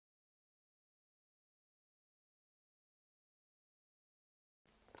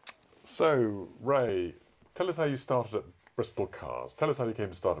So, Ray, tell us how you started at Bristol Cars. Tell us how you came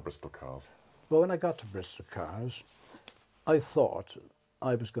to start at Bristol Cars. Well, when I got to Bristol Cars, I thought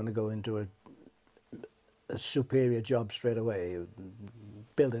I was going to go into a superior job straight away,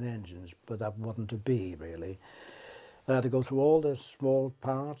 building engines, but that wasn't to be, really. I had to go through all the small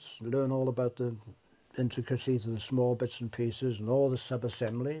parts, learn all about the intricacies of the small bits and pieces and all the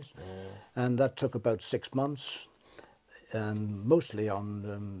sub-assemblies, and that took about 6 months, and mostly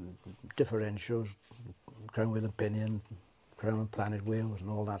on differentials, crown wheel and pinion, crown and planet wheels and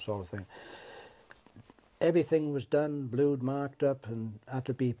all that sort of thing. Everything was done, blued, marked up, and had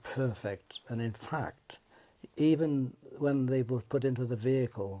to be perfect. And in fact, even when they were put into the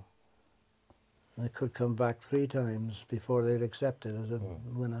vehicle, they could come back 3 times before they'd accept it as a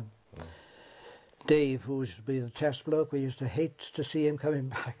winner. Dave, who used to be the test bloke, we used to hate to see him coming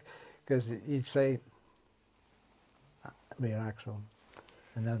back because he'd say, rear axle,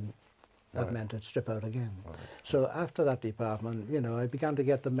 and then that meant it'd strip out again. So after that department, you know, I began to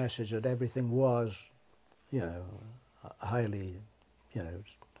get the message that everything was, you know, highly, you know,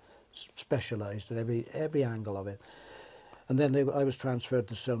 specialised at every angle of it. And then I was transferred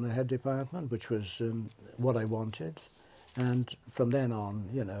to cylinder head department, which was what I wanted. And from then on,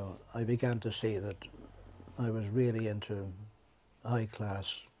 you know, I began to see that I was really into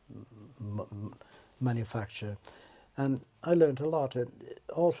high-class manufacture. And I learned a lot.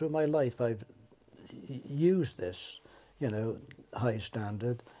 All through my life, I've used this, you know, high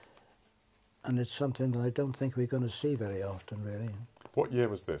standard. And it's something that I don't think we're going to see very often, really. What year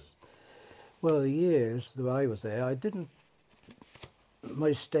was this? Well, the years that I was there,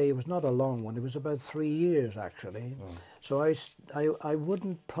 my stay was not a long one. It was about 3 years, actually. So I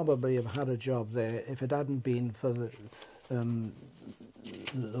wouldn't probably have had a job there if it hadn't been for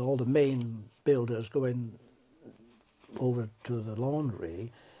all the main builders going over to the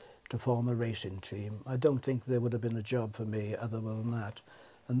laundry to form a racing team. I don't think there would have been a job for me other than that.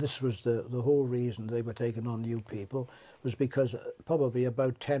 And this was the whole reason they were taking on new people, was because probably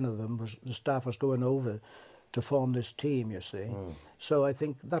about 10 of them, the staff was going over to form this team, you see. So I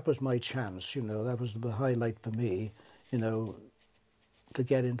think that was my chance, you know, that was the highlight for me, you know, to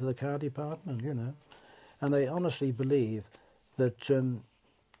get into the car department, you know. And I honestly believe that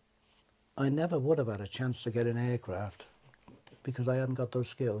I never would have had a chance to get in aircraft because I hadn't got those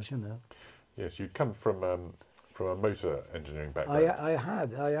skills, you know. Yes, you'd come from a motor engineering background. I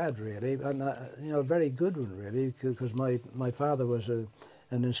had really, and you know, a very good one really, because my father was an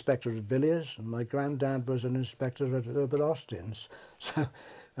inspector at Villiers, and my granddad was an inspector at Urban Austin's. So,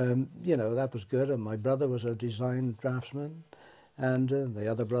 you know, that was good. And my brother was a design draftsman, and the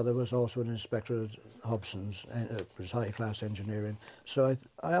other brother was also an inspector at Hobson's, it was high-class engineering. So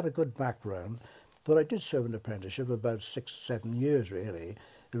I had a good background, but I did serve an apprenticeship about 6, 7 years really.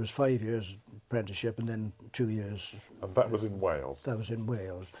 It was 5 years apprenticeship and then 2 years. And that was in Wales? That was in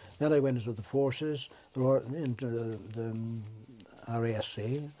Wales. Then I went into the forces, into the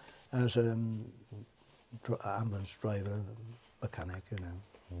RASC as an ambulance driver, mechanic, you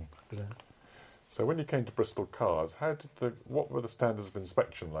know. So when you came to Bristol Cars, what were the standards of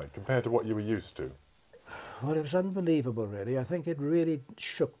inspection like compared to what you were used to? Well, it was unbelievable, really. I think it really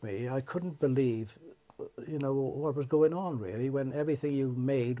shook me. I couldn't believe, you know, what was going on, really, when everything you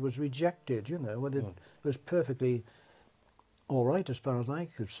made was rejected, you know, when it was perfectly all right as far as I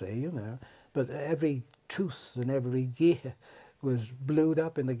could see, you know, but every tooth and every gear was blued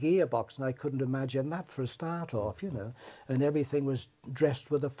up in the gearbox, and I couldn't imagine that for a start off, you know, and everything was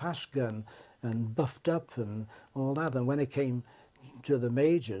dressed with a fast gun and buffed up and all that. And when it came to the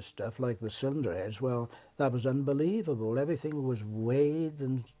major stuff like the cylinder heads, well, that was unbelievable. Everything was weighed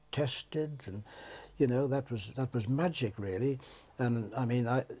and tested, and you know, that was magic, really. And I mean,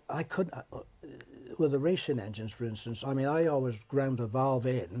 I could, with the racing engines, for instance, I mean, I always ground a valve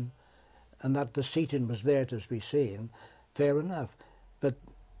in, and that the seating was there to be seen. Fair enough, but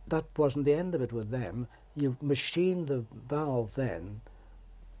that wasn't the end of it with them. You machined the valve then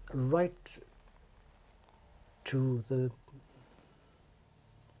right to the,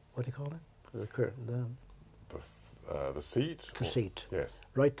 what do you call it? The curtain. The seat? The seat. Yes.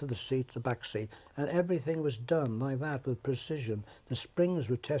 Right to the seat, the back seat. And everything was done like that with precision. The springs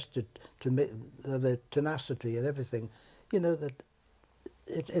were tested to the tenacity and everything. You know, that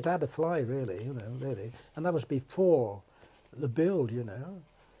it had to fly, really, you know, really. And that was before the build, you know.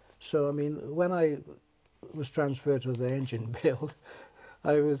 So, I mean, when I was transferred to the engine build,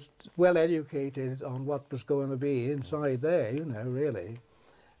 I was well educated on what was going to be inside there, you know, really.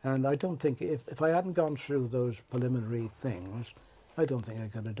 And I don't think, if I hadn't gone through those preliminary things, I don't think I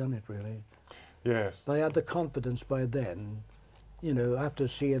could have done it, really. Yes. I had the confidence by then you know, after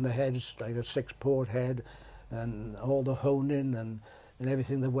seeing the heads, like a 6-port head, and all the honing and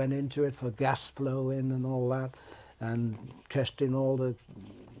everything that went into it for gas flow in and all that, and testing all the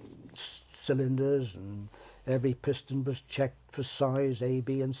cylinders, and every piston was checked for size A,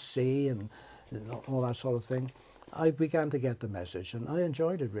 B and C and all that sort of thing. I began to get the message, and I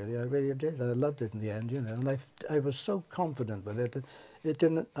enjoyed it really. I really did. I loved it in the end, you know, and I was so confident with it. It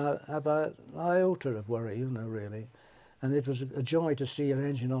didn't have an iota of worry, you know, really. And it was a joy to see an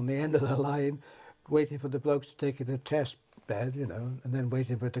engine on the end of the line, waiting for the blokes to take it to test bed, you know, and then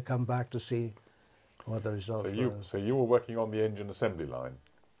waiting for it to come back to see what the results were. So you were working on the engine assembly line?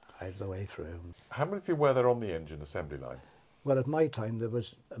 Right the way through. How many of you were there on the engine assembly line? Well, at my time there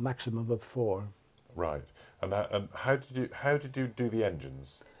was a maximum of 4. Right. And how did you do the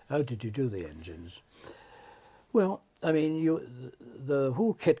engines? How did you do the engines? Well, I mean, the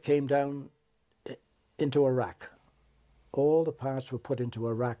whole kit came down into a rack. All the parts were put into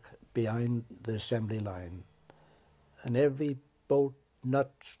a rack behind the assembly line, and every bolt,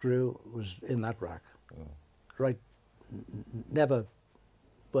 nut, screw was in that rack. Right, never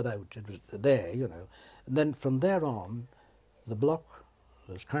put out. It was there, you know. And then from there on, the block,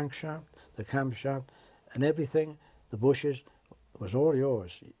 the crankshaft, the camshaft, and everything, the bushes, was all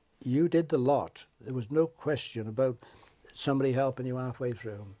yours. You did the lot. There was no question about somebody helping you halfway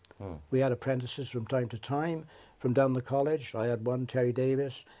through. We had apprentices from time to time from down the college. I had one, Terry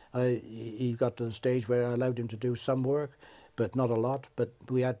Davis. He got to the stage where I allowed him to do some work, but not a lot. But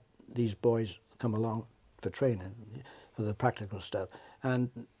we had these boys come along for training, for the practical stuff. And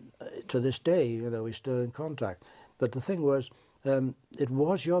to this day, you know, we're still in contact. But the thing was, it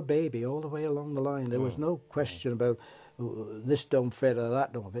was your baby all the way along the line. There was no question about this don't fit or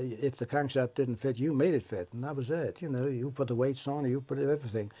that don't fit. If the crankshaft didn't fit, you made it fit, and that was it. You know, you put the weights on, you put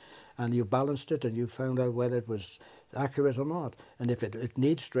everything, and you balanced it, and you found out whether it was accurate or not. And if it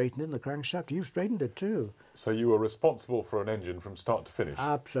needs straightening, the crankshaft, you straightened it too. So you were responsible for an engine from start to finish?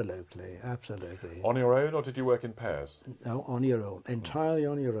 Absolutely, absolutely. On your own, or did you work in pairs? No, on your own, entirely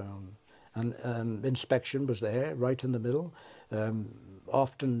on your own. And inspection was there, right in the middle.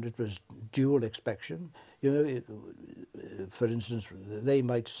 Often it was dual inspection. You know, for instance, they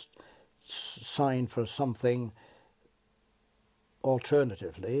might sign for something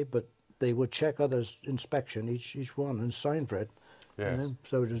alternatively, but they would check others' inspection, each one, and sign for it. Yes. You know?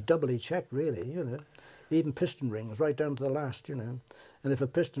 So it was doubly checked, really, you know. Even piston rings, right down to the last, you know. And if a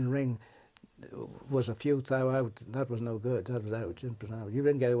piston ring was a few thou out, that was no good. That was out. It was out. You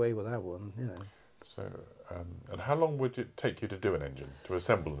didn't get away with that one, you know. So, and how long would it take you to do an engine, to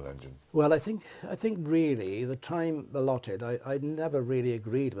assemble an engine? Well, I think really the time allotted, I never really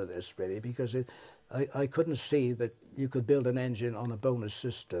agreed with this really, because I couldn't see that you could build an engine on a bonus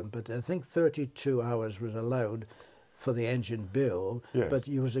system, but I think 32 hours was allowed for the engine build, yes. But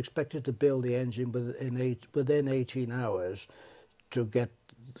you was expected to build the engine within 18 hours to get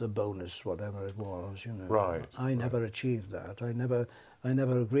the bonus, whatever it was, you know. Right. I never achieved that. I never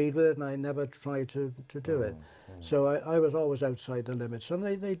agreed with it, and I never tried to do it. So I was always outside the limits, and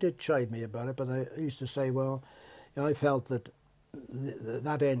they did chide me about it, but I used to say, well, I felt that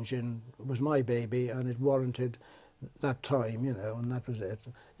that engine was my baby, and it warranted that time, you know, and that was it.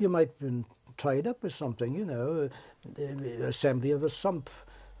 You might have been tied up with something, you know, the assembly of a sump.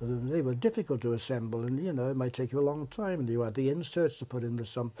 They were difficult to assemble, and you know, it might take you a long time, and you had the inserts to put in the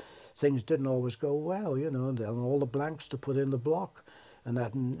sump. Things didn't always go well, you know, and then all the blanks to put in the block, and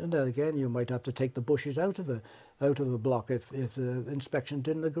then again you might have to take the bushes out of a block if the inspection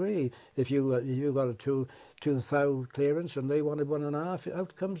didn't agree. If you got a two thou clearance and they wanted 1.5,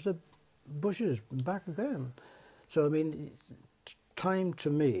 out comes the bushes back again. So I mean, time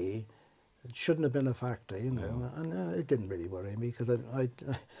to me, it shouldn't have been a factor, you know, and it didn't really worry me, because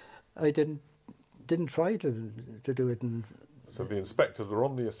I didn't try to do it. So the inspectors were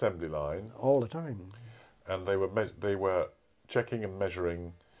on the assembly line all the time, and they were checking and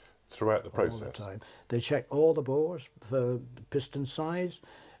measuring throughout the process. All the time. They check all the bores for piston size,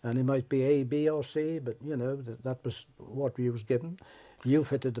 and it might be A, B, or C, but you know that was what we was given. You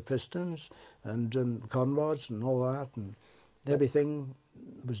fitted the pistons and conrods and all that, and everything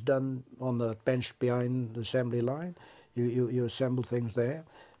was done on the bench behind the assembly line. You assembled things there,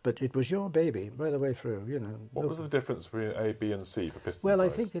 but it was your baby right the way through, you know. What was the difference between A, B and C for piston size? Well, I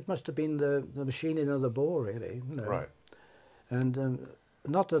think it must have been the machining of the bore, really. You know. Right. And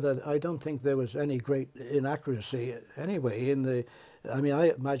not that I don't think there was any great inaccuracy anyway in the... I mean, I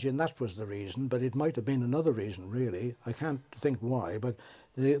imagine that was the reason, but it might have been another reason, really. I can't think why, but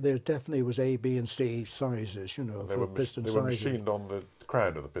there definitely was A, B and C sizes, you know, for piston sizes. They were machined on the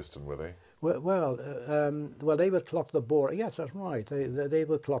crown of the piston, were they? Well, they would clock the bore. Yes, that's right. They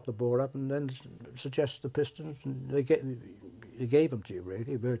would clock the bore up and then suggest the pistons, and they gave them to you,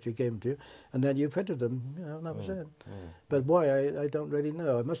 really. Virtually gave them to you, and then you fitted them. You know, and that was it. But why, I don't really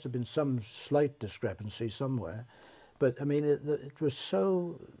know. It must have been some slight discrepancy somewhere. But I mean, it was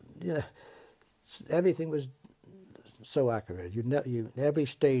so, you know, everything was so accurate. Every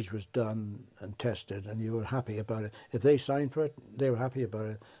stage was done and tested, and you were happy about it. If they signed for it, they were happy about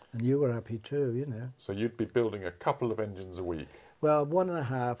it, and you were happy too, you know. So you'd be building a couple of engines a week? Well,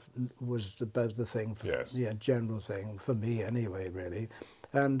 1.5 was about the thing, Yes. Yeah, general thing, for me anyway, really.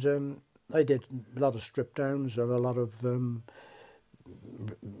 And I did a lot of strip downs and a lot of,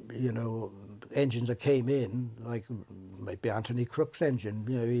 you know, engines that came in, like maybe Anthony Crook's engine,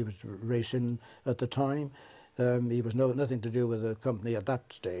 you know, he was racing at the time. He was nothing to do with the company at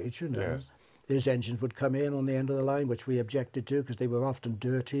that stage, you know. Yes. His engines would come in on the end of the line, which we objected to because they were often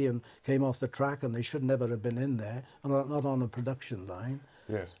dirty and came off the track, and they should never have been in there, not on a production line.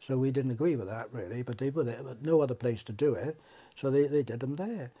 Yes. So we didn't agree with that, really, but they were there, but no other place to do it, so they did them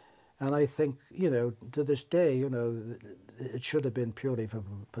there. And I think, you know, to this day, you know, it should have been purely for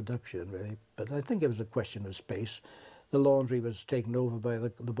production, really, but I think it was a question of space. The laundry was taken over by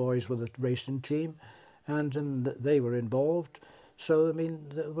the boys with the racing team, and they were involved. So, I mean,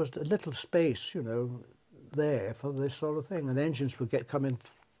 there was a little space, you know, there for this sort of thing. And engines would come in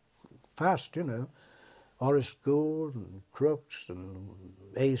fast, you know. Horace Gould and Crooks and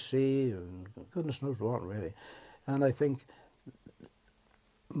AC and goodness knows what, really. And I think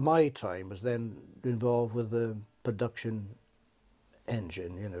my time was then involved with the production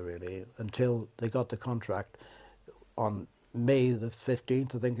engine, you know, really, until they got the contract on May the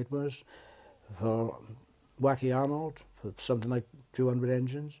 15th, I think it was, for Wacky Arnold, for something like 200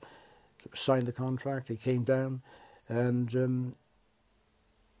 engines. Signed the contract, he came down, and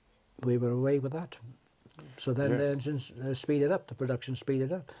we were away with that. So then the engines speeded up, the production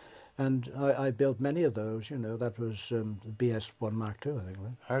speeded up. And I built many of those, you know. That was the BS1 Mark II, I think.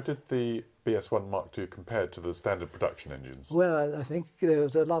 Right? How did the BS1 Mark II compare to the standard production engines? Well, I think there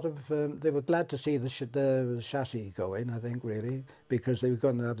was a lot of... they were glad to see the chassis going, I think, really, because they were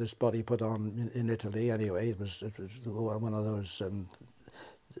going to have this body put on in Italy anyway. It was one of those...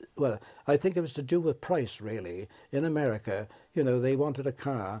 well, I think it was to do with price, really. In America, you know, they wanted a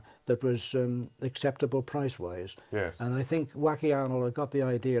car that was acceptable price-wise. Yes. And I think Wacky Arnold had got the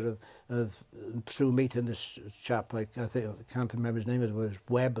idea of through meeting this chap, I can't remember his name, it was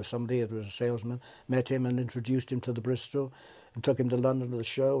Webb or somebody, it was a salesman, met him and introduced him to the Bristol and took him to London to the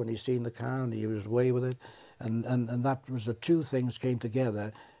show, and he seen the car and he was away with it. And that was the two things came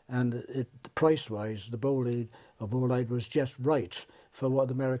together, and price-wise, the BOHT was just right for what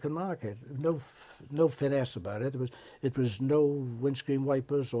the American market. No finesse about it. It was no windscreen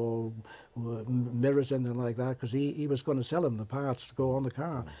wipers or mirrors, anything like that, because he was going to sell them the parts to go on the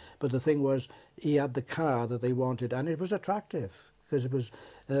car. But the thing was, he had the car that they wanted, and it was attractive because it was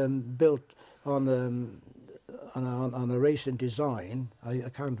built on a racing design. I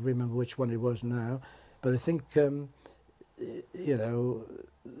can't remember which one it was now, but I think you know,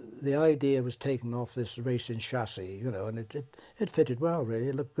 the idea was taken off this racing chassis, you know, and it fitted well, really.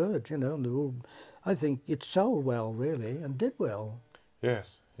 It looked good, you know, and I think it sold well, really, and did well.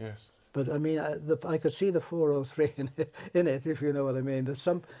 Yes, yes. But I mean, I could see the 403 in it, if you know what I mean. The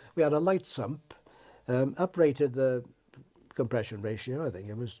sump, we had a light sump, uprated the compression ratio. I think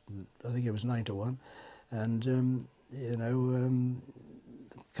it was 9:1, and you know,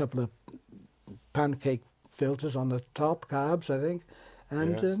 a couple of pancake filters on the top carbs, I think,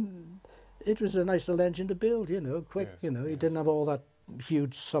 and yes. It was a nice little engine to build, you know, quick, yes, you know. yes. It didn't have all that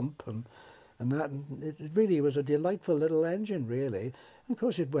huge sump and that. And it really was a delightful little engine, really. And of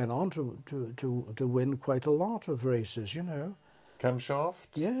course, it went on to win quite a lot of races, you know. Camshaft?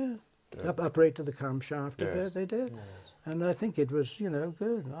 Yeah, uprated the camshaft a yes. bit. They did. Yes. And I think it was, you know,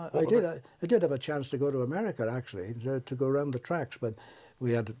 good. I did have a chance to go to America, actually, to go around the tracks, but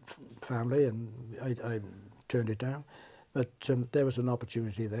we had family and I turned it down. But there was an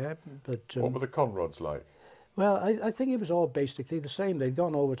opportunity there. But what were the conrods like? Well, I think it was all basically the same. They'd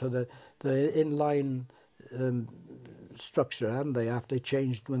gone over to the inline structure, hadn't they? After they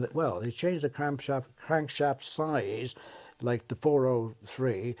changed, they changed the crankshaft size, like the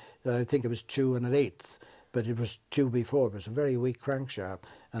 403. I think it was 2 1/8. But it was 2 before. It was a very weak crankshaft,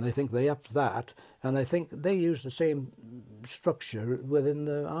 and I think they upped that, and I think they used the same structure within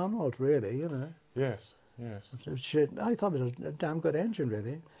the Arnold, really, you know. Yes, yes. I thought it was a damn good engine,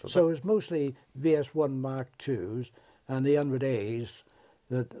 really. So it was mostly BS1 Mark IIs and the 100As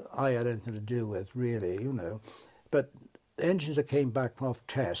that I had anything to do with, really, you know. But engines that came back off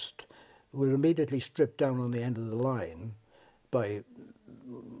test were immediately stripped down on the end of the line by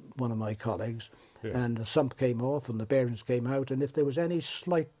one of my colleagues, Yes. and the sump came off and the bearings came out, and if there was any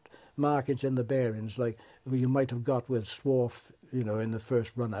slight markings in the bearings, like you might have got with swarf, you know, in the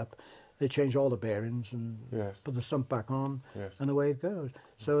first run-up, they changed all the bearings and Yes. put the sump back on, Yes. and away it goes.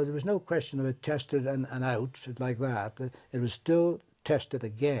 So there was no question of it tested and out like that. It was still tested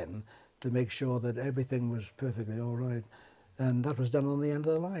again to make sure that everything was perfectly all right. And that was done on the end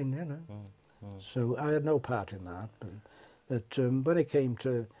of the line, you know. So I had no part in that. But when it came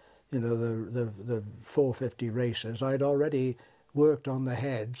to, you know, the 450 races, I'd already worked on the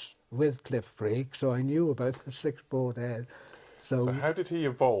heads with Cliff Freak, so I knew about the 6-port head. So how did he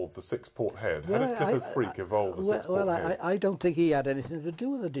evolve the 6-port head? How did Clifford Freak evolve the 6-port head? I don't think he had anything to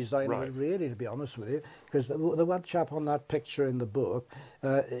do with the design of it, really, to be honest with you, because the one chap on that picture in the book,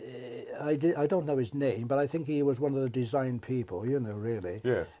 I don't know his name, but I think he was one of the design people, you know, really.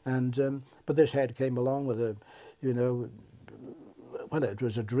 Yes. And but this head came along with a, you know, well, it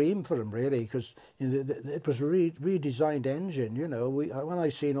was a dream for him, really, because you know, it was a redesigned engine, you know. When I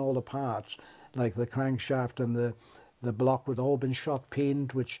seen all the parts, like the crankshaft and the block would all been shot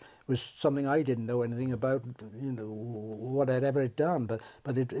peened, which was something I didn't know anything about, you know, what I'd ever done.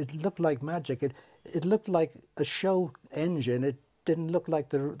 But it looked like magic. It looked like a show engine. It didn't look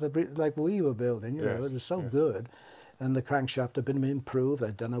like like we were building. You know, it was so good. And the crankshaft had been improved.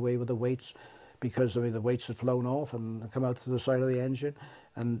 I'd done away with the weights because, I mean, the weights had flown off and come out to the side of the engine.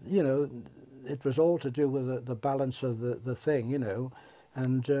 And, you know, it was all to do with the balance of the thing, you know.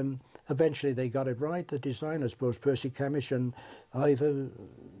 And eventually they got it right, the designers, both Percy Chemish and Ivor,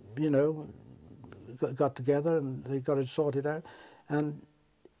 you know, got together and they got it sorted out. And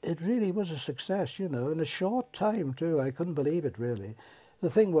it really was a success, you know, in a short time too. I couldn't believe it, really.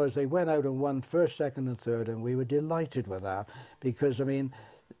 The thing was, they went out and won first, second and third, and we were delighted with that because, I mean,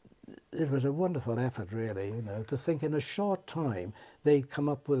 it was a wonderful effort, really, you know, to think in a short time they'd come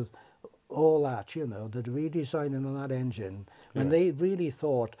up with all that, you know, the redesigning of that engine, when they really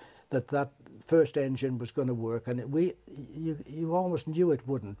thought that first engine was going to work, and you almost knew it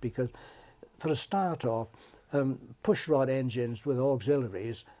wouldn't, because for a start off, pushrod engines with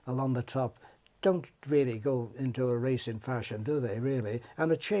auxiliaries along the top don't really go into a racing fashion, do they, really?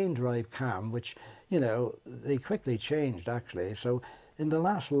 And a chain drive cam, which, you know, they quickly changed, actually. So in the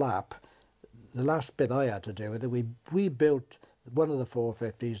last lap, the last bit I had to do with it, we built one of the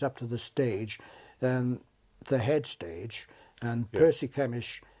 450s up to the stage, the head stage, and Percy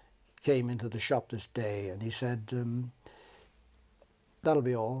Chemish came into the shop this day and he said, that'll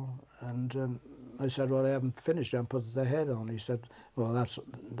be all. And I said, well, I haven't finished, I haven't put the head on. He said, well,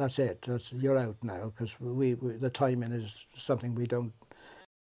 that's it, you're out now, because the timing is something we don't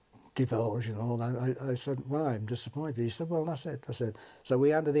divulge and all that. I said, well, I'm disappointed. He said, well, that's it. So we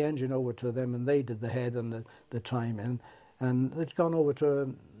handed the engine over to them and they did the head and the timing. And it's gone over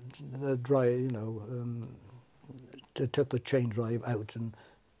to the drive, you know, took the chain drive out and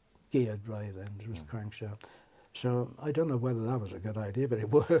gear drive then, it was crankshaft. So I don't know whether that was a good idea, but it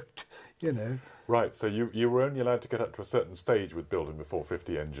worked, you know. Right, so you were only allowed to get up to a certain stage with building the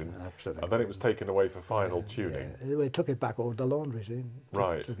 450 engine. Absolutely. And then it was taken away for final tuning. Yeah. We took it back over the laundry, see.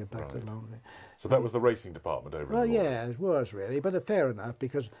 Took it back to the laundry. So that was the racing department over in the laundry. Yeah, it was really, but fair enough,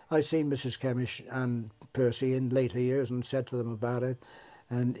 because I seen Mrs. Chemish and Percy in later years and said to them about it,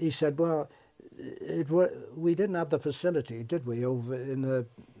 and he said, well, we didn't have the facility, did we, over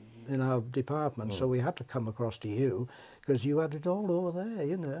in our department, so we had to come across to you because you had it all over there,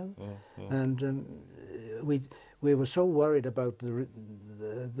 you know. And we were so worried about the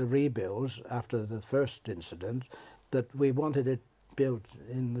rebuilds after the first incident that we wanted it built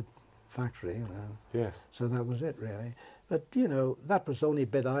in the factory, you know. Yes. So that was it, really. But, you know, that was the only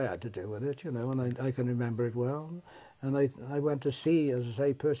bit I had to do with it, you know, and I can remember it well. And I went to see, as I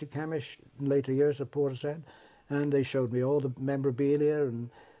say, Percy Chemish in later years at Portishead, and they showed me all the memorabilia and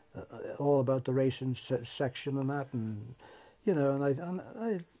all about the racing section and that, and you know,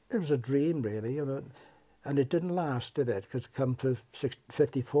 and it was a dream, really, you know, and it didn't last, did it? Because it come to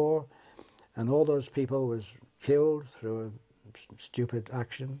 54, and all those people was killed through a stupid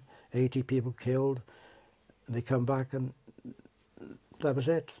action. 80 people killed, and they come back, and that was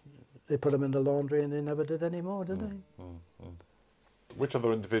it. They put them in the laundry, and they never did any more, did they? Which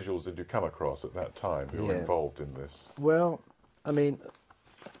other individuals did you come across at that time who were involved in this? Well, I mean,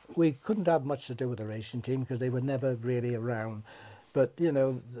 we couldn't have much to do with the racing team because they were never really around. But, you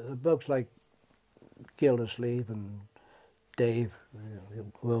know, the folks like Gildersleeve and Dave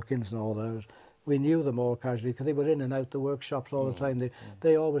Wilkins and all those, we knew them all casually because they were in and out the workshops all the time.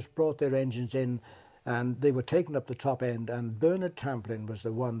 They always brought their engines in and they were taking up the top end, and Bernard Tamplin was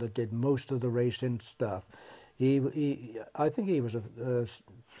the one that did most of the racing stuff. I think he was a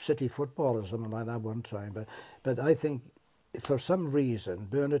city footballer or something like that one time, but I think for some reason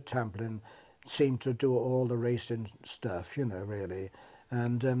Bernard Tamplin seemed to do all the racing stuff, you know, really,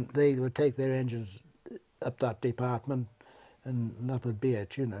 and they would take their engines up that department, and that would be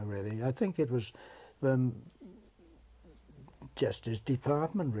it, you know, really. I think it was just his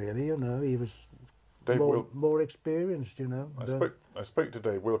department, really, you know. He was more experienced, you know. I spoke to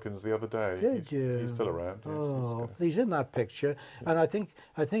Dave Wilkins the other day. Did you? He's still around. Yes, oh, he's in that picture, and I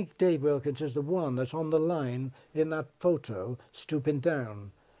think Dave Wilkins is the one that's on the line in that photo, stooping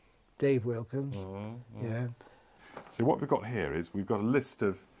down. Dave Wilkins, yeah. So what we've got here is we've got a list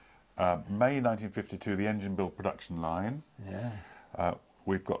of May 1952, the engine build production line. Yeah.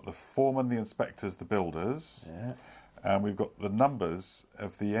 We've got the foreman, the inspectors, the builders. Yeah. And we've got the numbers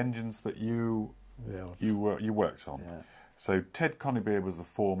of the engines that you worked on. Yeah. So Ted Conybeare was the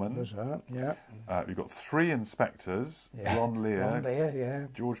foreman. Was that? Yeah. You've got 3 inspectors: Yeah. Ron Lear, yeah.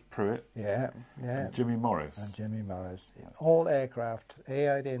 George Pruitt, and Jimmy Morris. And Jimmy Morris. All aircraft,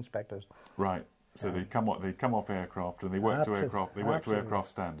 AID inspectors. Right. So they come off aircraft and they work to aircraft. They work to aircraft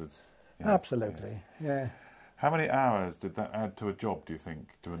standards. Yes, Absolutely. Yes. Yeah. How many hours did that add to a job, do you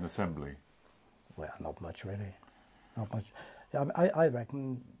think, to an assembly? Well, not much really. Not much. I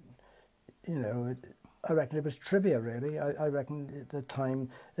reckon, you know, I reckon it was trivia really. I reckon at the time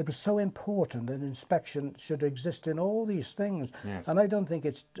it was so important that inspection should exist in all these things. Yes. And I think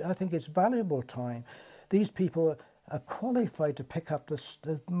it's valuable time. These people are qualified to pick up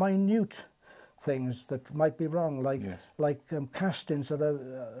the minute things that might be wrong, like castings that are,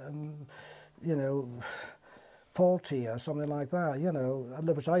 you know, faulty or something like that, you know,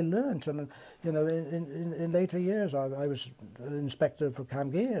 which I learnt, and you know, in later years I was an inspector for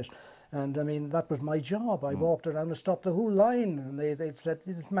cam gears, and I mean that was my job. I walked around and stopped the whole line, and they said,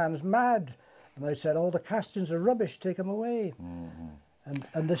 this man's mad, and I said, all the castings are rubbish, take them away.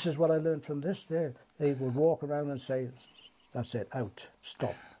 And this is what I learned from this there. They would walk around and say, that's it, out,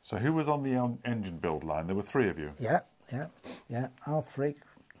 stop. So who was on the engine build line? There were 3 of you. Yeah. Alf Freak,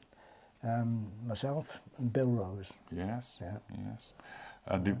 myself, and Bill Rose. Yes. Yeah. Yes.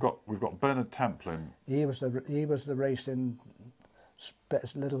 And we've got Bernard Tamplin. He was the racing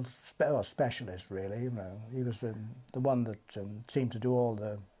specialist, really. You know, he was the one that seemed to do all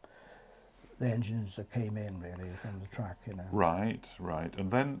the engines that came in, really, from the track. You know. Right.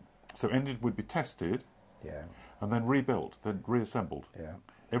 And then so engines would be tested. Yeah. And then rebuilt, then reassembled. Yeah.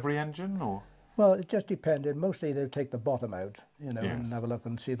 Every engine, or? Well, it just depended. Mostly they would take the bottom out, you know, Yes. and have a look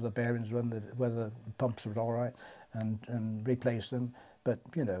and see if the bearings run, whether the pumps were all right, and replace them. But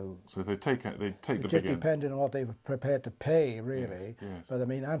you know, so they take the big end. It just depended on what they were prepared to pay, really. Yes. But I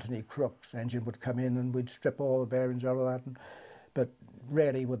mean, Anthony Crook's engine would come in and we'd strip all the bearings out of that, but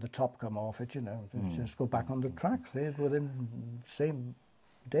rarely would the top come off it, you know. Just go back on the track, say, within the same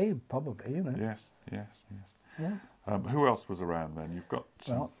day, probably, you know. Yes. Yeah. Who else was around then? You've got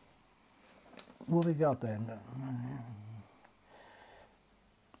some... Well, what we got then?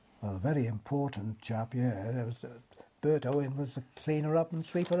 Well, a very important chap, yeah. There was Bert Owen was the cleaner up and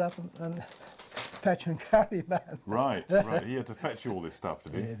sweeper up and fetch and carry man. Right. He had to fetch you all this stuff,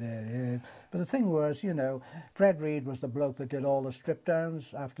 did he? Yeah. But the thing was, you know, Fred Reed was the bloke that did all the strip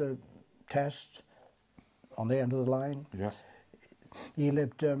downs after tests on the end of the line. Yes. He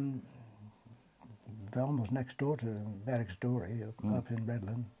lived almost next door to Eric Story up in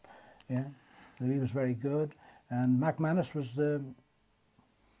Redland. Yeah. So he was very good. And McManus was the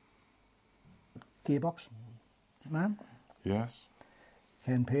gearbox man. Yes.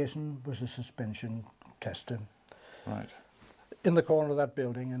 Ken Pearson was a suspension tester. Right. In the corner of that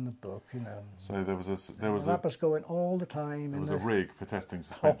building in the book, you know. So that was going all the time. There was a rig for testing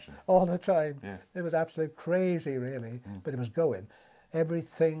suspension. All the time. Yes. It was absolutely crazy, really, but it was going.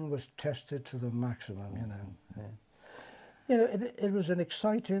 Everything was tested to the maximum, you know. Yeah. You know, it was an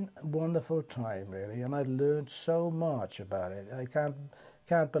exciting, wonderful time, really, and I learned so much about it. I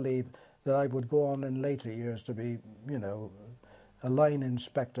can't believe that I would go on in later years to be, you know, a line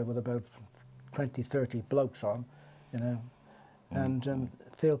inspector with about 20, 30 blokes on, you know, and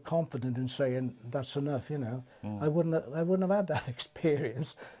feel confident in saying that's enough, you know. I wouldn't have had that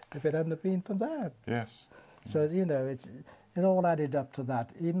experience if it hadn't have been for that. Yes. So, you know, it all added up to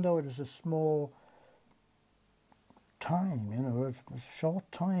that, even though it was a small time, you know, it was a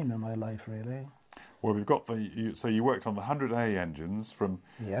short time in my life, really. Well, we've got so you worked on the 100A engines from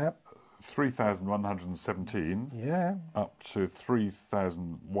 3,117 up to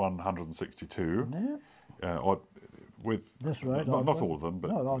 3,162. Yeah. with That's right. not all of them,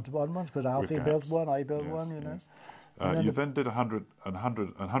 but no, odd ones, because Alfie built one, I built yes, one, you know. yes. You then did 100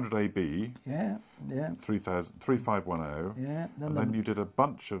 AB, Yeah, yeah. 3510, Yeah, and then you did a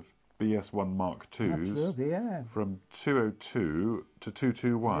bunch of BS1 Mark IIs, absolutely, yeah. from 202 to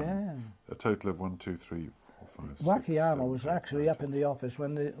 221, Yeah. a total of 1, 2, 3, 4, 5, 6, Wakayama 7, was 8, actually 9, up in the office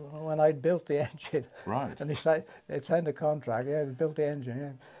when I'd built the engine. Right. And they signed a contract, yeah, we built the engine,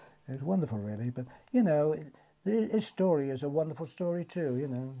 yeah. It's wonderful, really. But, you know, his story is a wonderful story too, you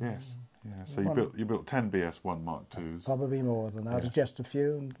know. Yes. Yeah. So you built 10 BS1 Mark IIs. Probably more than that. Yes. Just a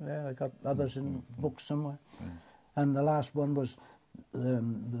few. And, yeah, I got others in books somewhere. And the last one was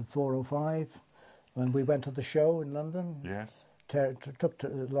the 405 when we went to the show in London. Yes. Took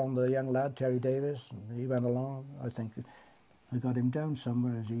along the young lad Terry Davis. And he went along. I think I got him down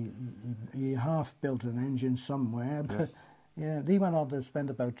somewhere as he half built an engine somewhere. But Yes. yeah, he went on to spend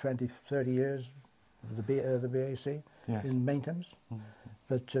about 20, 30 years with the BAC Yes. in maintenance.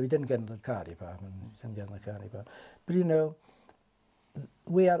 But he didn't get into the car department. But you know,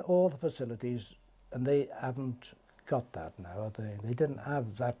 we had all the facilities, and they haven't got that now. They didn't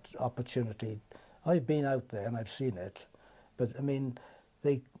have that opportunity. I've been out there and I've seen it, but I mean,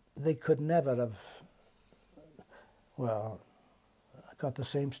 they could never have, well, got the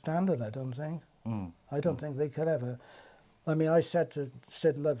same standard. I don't think. I don't think they could ever. I mean, I said to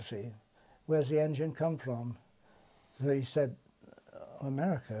Sid Lovesey, "Where's the engine come from?" So he said,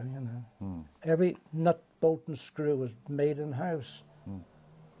 "America, you know. Every nut, bolt and screw was made in-house."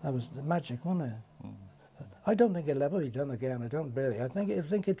 That was the magic, wasn't it? I don't think it'll ever be done again. I don't really. I think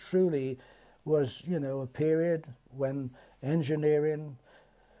it truly was, you know, a period when engineering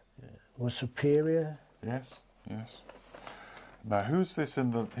was superior. Yes. Yes. Now, who's this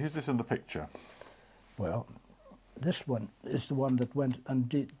in the picture? Well, this one is the one that went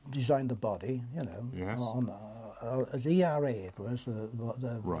and designed the body, you know. Yes. On the ERA it was the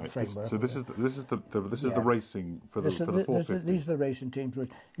Right. framework. So this is the racing for the 450. These are the racing teams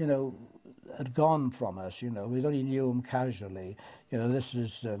which, you know, had gone from us. You know, we only knew them casually. You know, this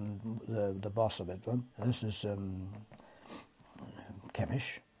is the boss of it. This is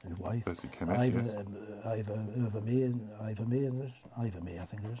Kemish, his wife. Percy Kemish, yes. Ivor Me, I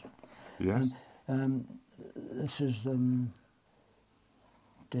think it is. Yes. And, this is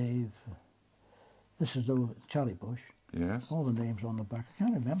Dave. This is Charlie Bush. Yes. All the names on the back. I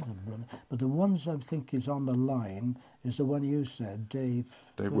can't remember them, but the ones I think is on the line is the one you said, Dave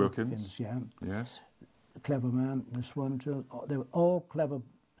Wilkins. Yeah. Yes. Clever man. This one too. They were all clever,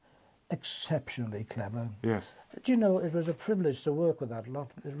 exceptionally clever. Yes. Do you know, it was a privilege to work with that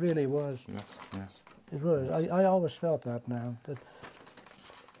lot. It really was. Yes. Yes. It was. I always felt that now. That,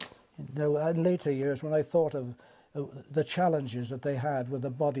 you know, in later years when I thought of the challenges that they had with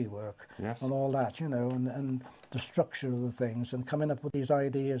the bodywork Yes. and all that, you know, and the structure of the things, and coming up with these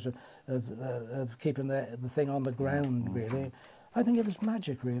ideas of keeping the thing on the ground, really. I think it was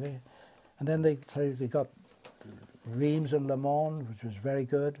magic, really. And then they got Reims and Le Mans, which was very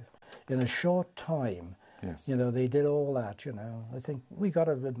good. In a short time, Yes. you know, they did all that, you know. I think we got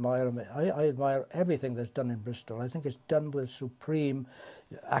to admire them. I admire everything that's done in Bristol. I think it's done with supreme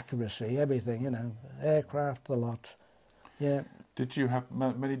accuracy, everything, you know, aircraft, the lot. Yeah. Did you have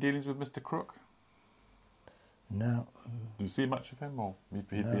many dealings with Mr. Crook? No. Do you see much of him, or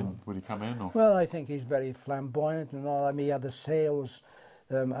would he come in? Or? Well, I think he's very flamboyant and all. I mean, he had the sales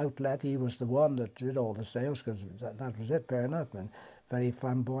outlet. He was the one that did all the sales, because that was it, fair enough. And very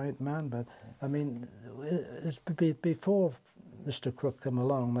flamboyant man. But, I mean, it's before Mr. Crook came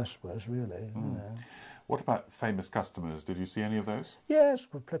along, this was really, you know. What about famous customers? Did you see any of those? Yes,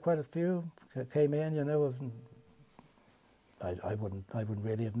 quite a few came in, you know. I wouldn't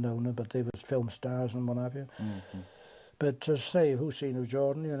really have known them, but they was film stars and what have you. But to say Hussein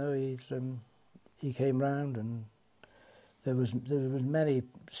Jordan, you know, he came round, and there was many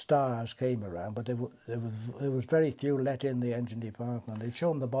stars came around, but there was very few let in the engine department. They'd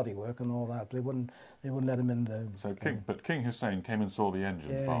shown the bodywork and all that, but they wouldn't let him in the. So King Hussein came and saw the engine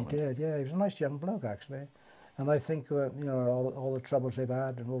department. Yeah, he did. Yeah, he was a nice young bloke actually, and I think you know, all the troubles they've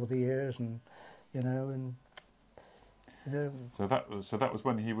had over the years, and you know, and. You know, So that was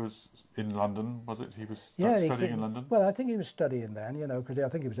when he was in London, was it? He was studying in London? Well, I think he was studying then, you know, because I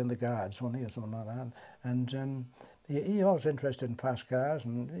think he was in the Guards, wasn't he, or something like that. And he was interested in fast cars,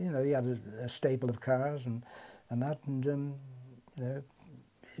 and, you know, he had a stable of cars and that, and, you know,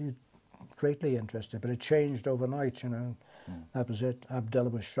 he was greatly interested. But it changed overnight, you know. That was it. Abdullah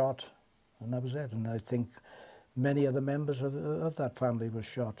was shot, and that was it. And I think many of the members of that family were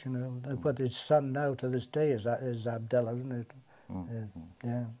shot, you know. But his son now to this day is Abdullah, isn't it?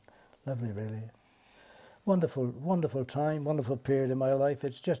 Yeah, lovely, really. Wonderful, wonderful time, wonderful period in my life.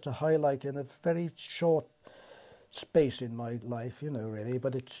 It's just a highlight in a very short space in my life, you know, really,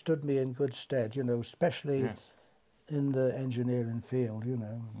 but it stood me in good stead, you know, especially Yes. in the engineering field, you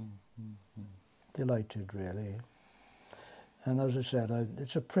know. Delighted, really. And as I said,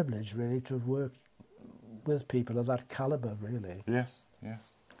 it's a privilege, really, to have worked with people of that calibre, really. Yes,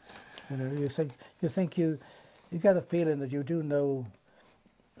 yes. You know, you get a feeling that you do know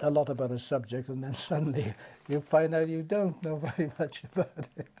a lot about a subject, and then suddenly you find out you don't know very much about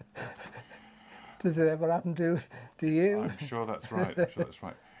it. Does it ever happen to you? I'm sure that's right. I'm sure that's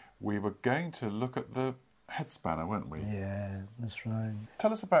right. We were going to look at the head spanner, weren't we? Yeah, that's right.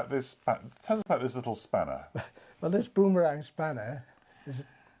 Tell us about this. Tell us about this little spanner. Well, this boomerang spanner,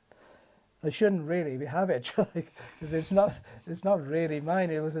 I shouldn't really have it, shall I? 'Cause it's not really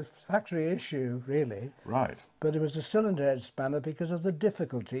mine. It was a factory issue, really. Right. But it was a cylinder head spanner because of the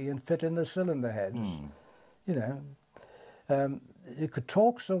difficulty in fitting the cylinder heads. You know, you could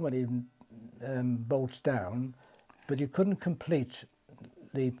torque so many bolts down, but you couldn't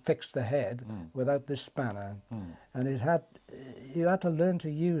completely fix the head without this spanner. And you had to learn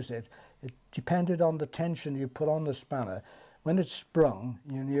to use it. It depended on the tension you put on the spanner. When it sprung,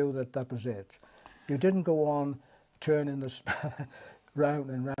 you knew that was it. You didn't go on turning the spanner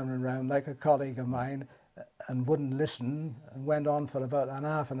round and round and round like a colleague of mine and wouldn't listen and went on for about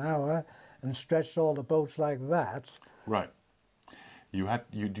half an hour and stretched all the bolts like that. Right. You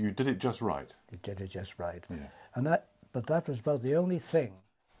did it just right. You did it just right. Yes. But that was about the only thing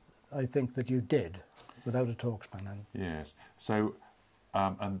I think that you did without a torque spanner. Yes. So,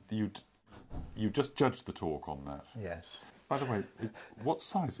 and you just judged the torque on that. Yes. By the way, what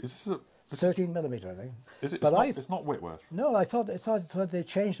size is this? 13 millimetre, I think. Is it? But It's not Whitworth. No, I thought they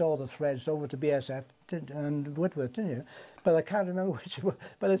changed all the threads over to BSF and Whitworth, didn't you? But I can't remember which it was.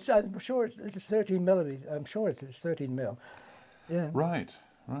 But I'm sure it's 13 millimetre. I'm sure it's 13 mil. Yeah. Right.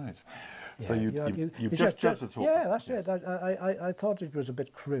 Right. Yeah, So you just judged the torque. Yeah, that's it. I thought it was a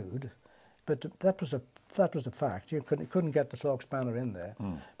bit crude, but that was a fact. You couldn't get the torque spanner in there.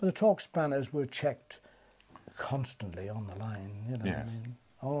 But the torque spanners were checked constantly on the line. You know, Yes. I mean,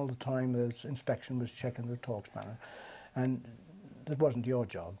 all the time the inspection was checking the torque spanner, and it wasn't your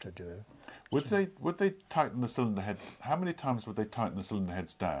job to do it. Would they tighten the cylinder head? How many times would they tighten the cylinder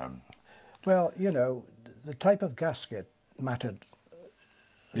heads down? Well, you know, the type of gasket mattered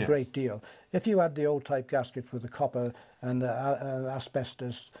a Yes. great deal. If you had the old type gaskets with the copper and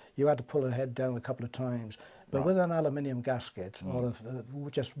asbestos, you had to pull the head down a couple of times. But Right. with an aluminium gasket or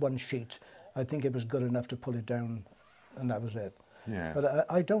just one sheet, I think it was good enough to pull it down, and that was it. Yes. But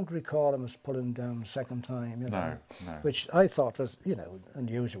I don't recall them as pulling down the second time, you know, No. which I thought was, you know,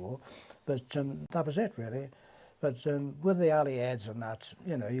 unusual. But that was it, really. But with the alley heads and that,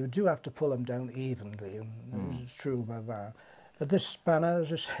 you know, you do have to pull them down evenly, and it's true about that. But this spanner,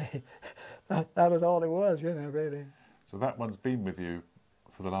 as I say, that was all it was, you know, really. So that one's been with you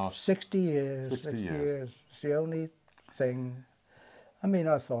for the last 60 years. 60 years. It's the only thing. I mean,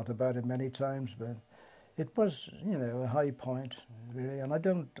 I've thought about it many times, but it was, you know, a high point, really. And I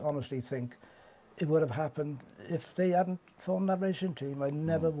don't honestly think it would have happened if they hadn't formed that racing team. I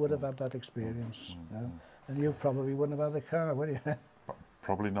never would have had that experience, you know. And you probably wouldn't have had the car, would you?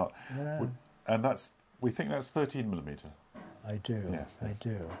 Probably not. Yeah. And we think that's 13 millimetre. I do. Yes, I yes.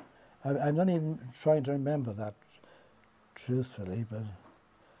 do. I'm not even trying to remember that truthfully, but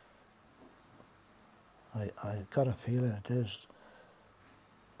I got a feeling it is.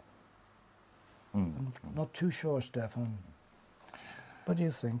 I'm not too sure, Stefan. What do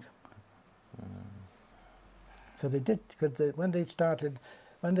you think? So they did, because when they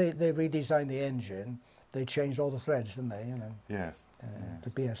redesigned the engine, they changed all the threads, didn't they? You know, Yes. the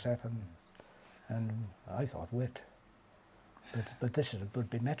BSF and I thought WIT. But this would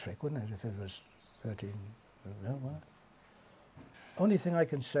be metric, wouldn't it, if it was 13? No, what? Only thing I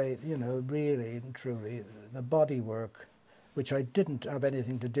can say, you know, really and truly, the bodywork, which I didn't have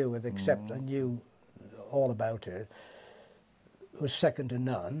anything to do with, except I knew all about it, was second to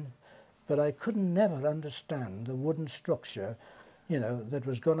none. But I could never understand the wooden structure, you know, that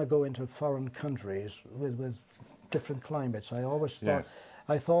was going to go into foreign countries with different climates. I always thought, Yes.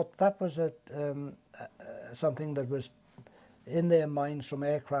 I thought that was something that was in their minds from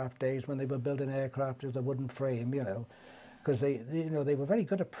aircraft days when they were building aircraft with a wooden frame, you know, because they were very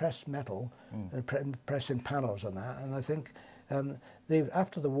good at pressed metal, pressing panels and that. And I think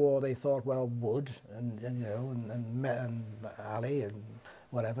after the war they thought, well, wood and you know and alley and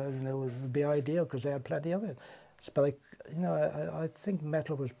whatever, you know, would be ideal because they had plenty of it. But I think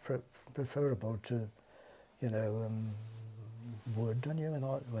metal was preferable to, you know, wood, don't you? And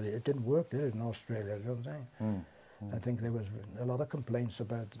well, it didn't work, did it, in Australia, I don't think. I think there was a lot of complaints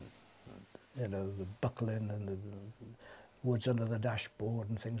about, you know, the buckling and the woods under the dashboard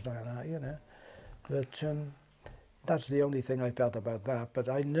and things like that, you know. But that's the only thing I felt about that. But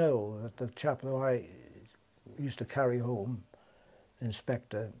I know that the chap who I used to carry home, the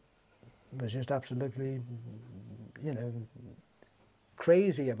inspector, was just absolutely, you know,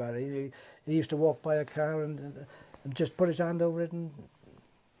 crazy about it. He used to walk by a car and just put his hand over it and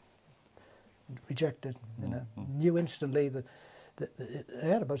reject it, you know. Knew instantly that I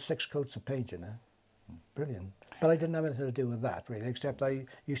had about 6 coats of paint, you know. Brilliant. But I didn't have anything to do with that, really, except I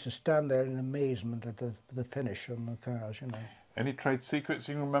used to stand there in amazement at the finish on the cars, you know. Any trade secrets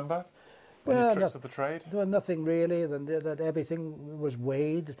you can remember? Well, Any tricks of the trade? There was nothing really. That everything was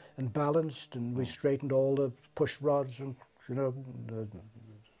weighed and balanced, and we straightened all the push rods and, you know,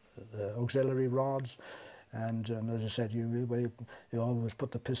 the auxiliary rods. And as I said, you always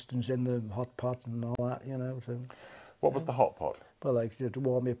put the pistons in the hot pot and all that, you know. So, what was the hot pot? well, like to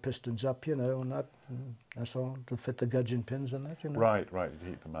warm your pistons up, you know, and that's all, to fit the gudgeon pins and that, you know. Right, you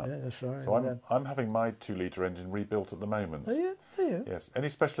heat them up. Yeah, that's right. So I'm having my 2-litre engine rebuilt at the moment. Oh, yeah, yeah. Yes. Any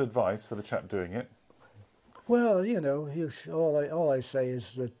special advice for the chap doing it? Well, you know, all I say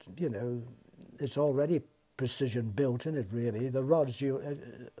is that, you know, it's already precision built in it, really. The rods,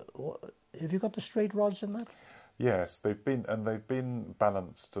 have you got the straight rods in that? Yes, they've been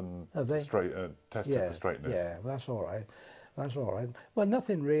balanced and straight, tested for straightness. Yeah, that's all right. That's all right. Well,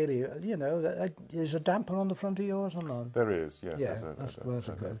 nothing really, you know. Is a damper on the front of yours or not? There is, yes. Yeah, that's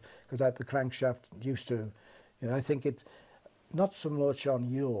good. Because the crankshaft used to, you know, I think it, not so much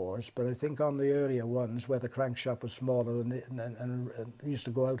on yours, but I think on the earlier ones where the crankshaft was smaller and it used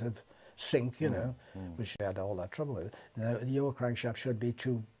to go out of sync, you know, which had all that trouble with it. Now, your crankshaft should be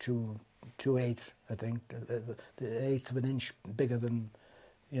 2/8, I think, the eighth of an inch bigger than,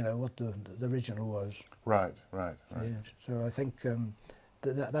 you know, what the original was. Right. Yeah, so I think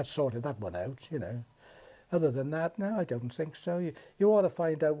that sorted that one out, you know. Other than that, no, I don't think so. You ought to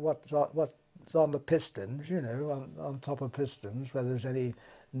find out what's on the pistons, you know, on top of pistons, whether there's any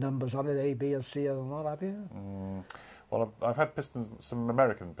numbers on it, A, B, or C, or what have you. Well, I've had pistons, some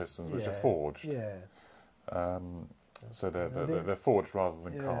American pistons, which are forged. Yeah. So they're forged rather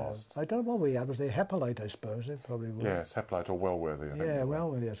than cast. I don't know what we had. Was they Hepalite, I suppose? They probably were. Yes, Hepalite or Wellworthy, I think. Yeah,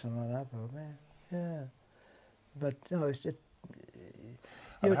 Wellworthy or something like that, probably. Yeah. But, no,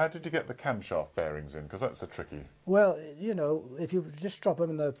 and how did you get the camshaft bearings in? Because that's a tricky... Well, you know, if you just drop them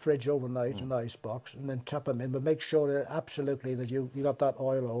in the fridge overnight in the ice box and then tap them in, but make sure that absolutely that you got that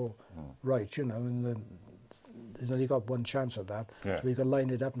oil hole right, you know, and you've only got one chance of that. Yes. So you can line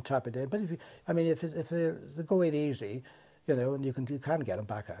it up and tap it in. But if they're going easy, you know, and you can get them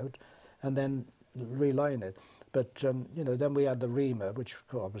back out and then reline it. But you know, then we had the reamer, which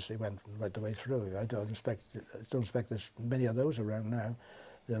obviously went right the way through. I don't expect there's many of those around now.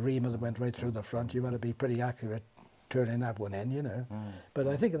 The reamer that went right through the front, you had to be pretty accurate turning that one in, you know. But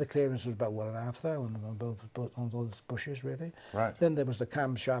I think the clearance was about 1,500 on those bushes, really. Right. Then there was the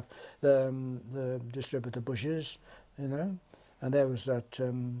camshaft, the distributor bushes, you know, and there was that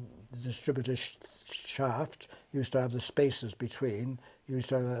distributor shaft. Used to have the spaces between. You used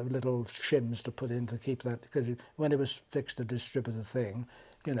to have little shims to put in to keep that, because when it was fixed, the distributor thing,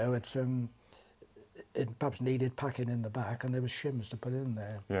 you know, it perhaps needed packing in the back, and there was shims to put in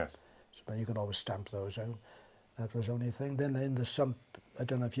there. Yes. So you could always stamp those out. That was the only thing. Then in the sump, I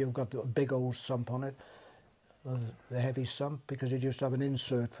don't know if you've got a big old sump on it, the heavy sump, because it used to have an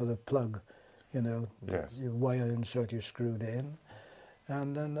insert for the plug, you know, yes. Your wire insert you screwed in.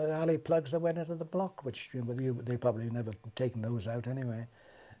 And then the alley plugs that went into the block, which they probably never taken those out anyway.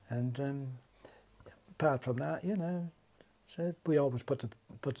 And apart from that, you know, so we always put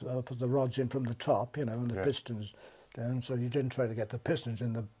the rods in from the top, you know, and the pistons down, so you didn't try to get the pistons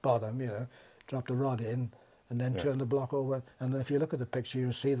in the bottom, you know, drop the rod in and then turn the block over. And if you look at the picture,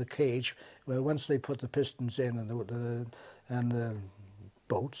 you'll see the cage where once they put the pistons in and the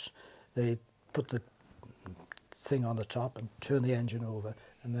bolts, they put the thing on the top and turn the engine over,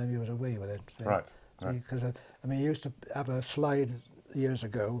 and then you was away with it. So, right. Because I mean, you used to have a slide years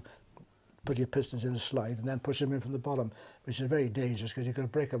ago, put your pistons in a slide and then push them in from the bottom, which is very dangerous because you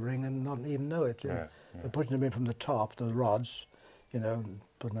could break a ring and not even know it. Yes, yes. But putting them in from the top, the rods, you know,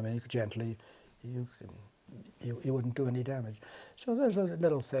 putting them in gently, you wouldn't do any damage. So those are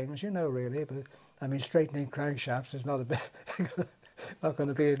little things, you know, really. But I mean, straightening crankshafts is not not going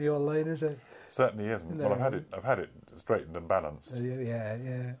to be in your line, is it? Certainly isn't. No. Well, I've had it straightened and balanced.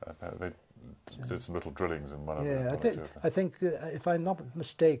 Yeah. They did some little drillings and one of Yeah, them. I think if I'm not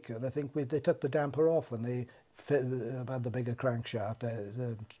mistaken, I think they took the damper off when they had the bigger crankshaft,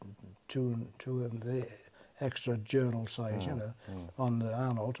 the extra journal size, you know, on the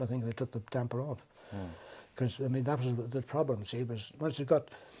Arnold. I think they took the damper off. Because, I mean, that was the problem, see, was once it got,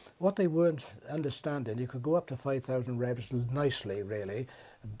 what they weren't understanding, you could go up to 5,000 revs nicely, really,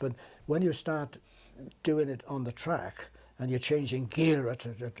 but when you start doing it on the track, and you're changing gear at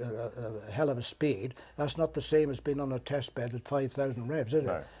a hell of a speed, that's not the same as being on a test bed at 5,000 revs, is it?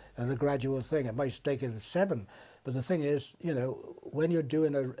 No. And a gradual thing, it might take it at 7. But the thing is, you know, when you're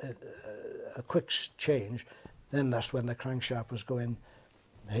doing a quick change, then that's when the crankshaft was going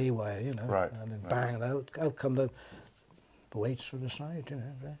haywire, you know. Right. And then bang, out come the weights from the side, you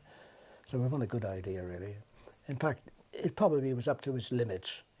know. Right? So we've got a good idea, really. In fact, it probably was up to its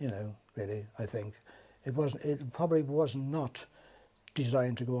limits, you know, really, I think. It probably was not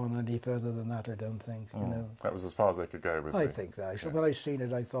designed to go on any further than that, I don't think, you know. That was as far as they could go with I think that. So when I seen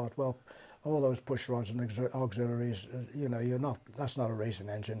it, I thought, well, all those push rods and auxiliaries, you know, that's not a racing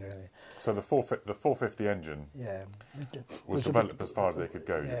engine, really. So the 450 engine was developed as far as they could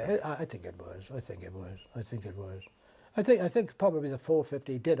go, yeah, you think? I think it was. I think it was. I think probably the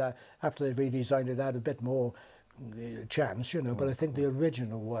 450 did, after they redesigned it, had a bit more chance, you know, but I think the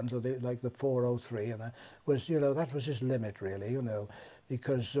original ones, or like the 403 and that, was, you know, that was his limit, really, you know,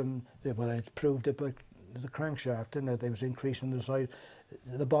 because, well, it proved it by the crankshaft, didn't it? They was increasing the size.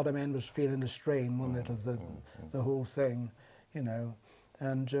 The bottom end was feeling the strain, wasn't it, of the whole thing, you know.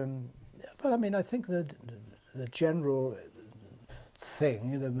 And, but I mean, I think the general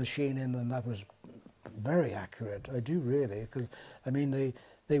thing, the machining, and that was very accurate. I do really, because, I mean,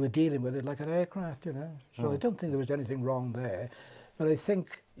 they were dealing with it like an aircraft, you know. So I don't think there was anything wrong there. But I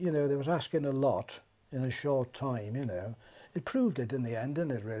think, you know, they was asking a lot in a short time, you know. It proved it in the end,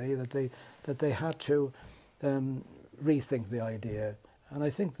 didn't it, really, that they had to rethink the idea. And I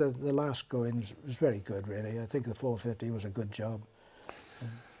think that the last going was very good, really. I think the 450 was a good job.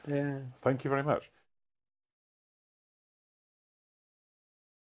 Yeah. Thank you very much.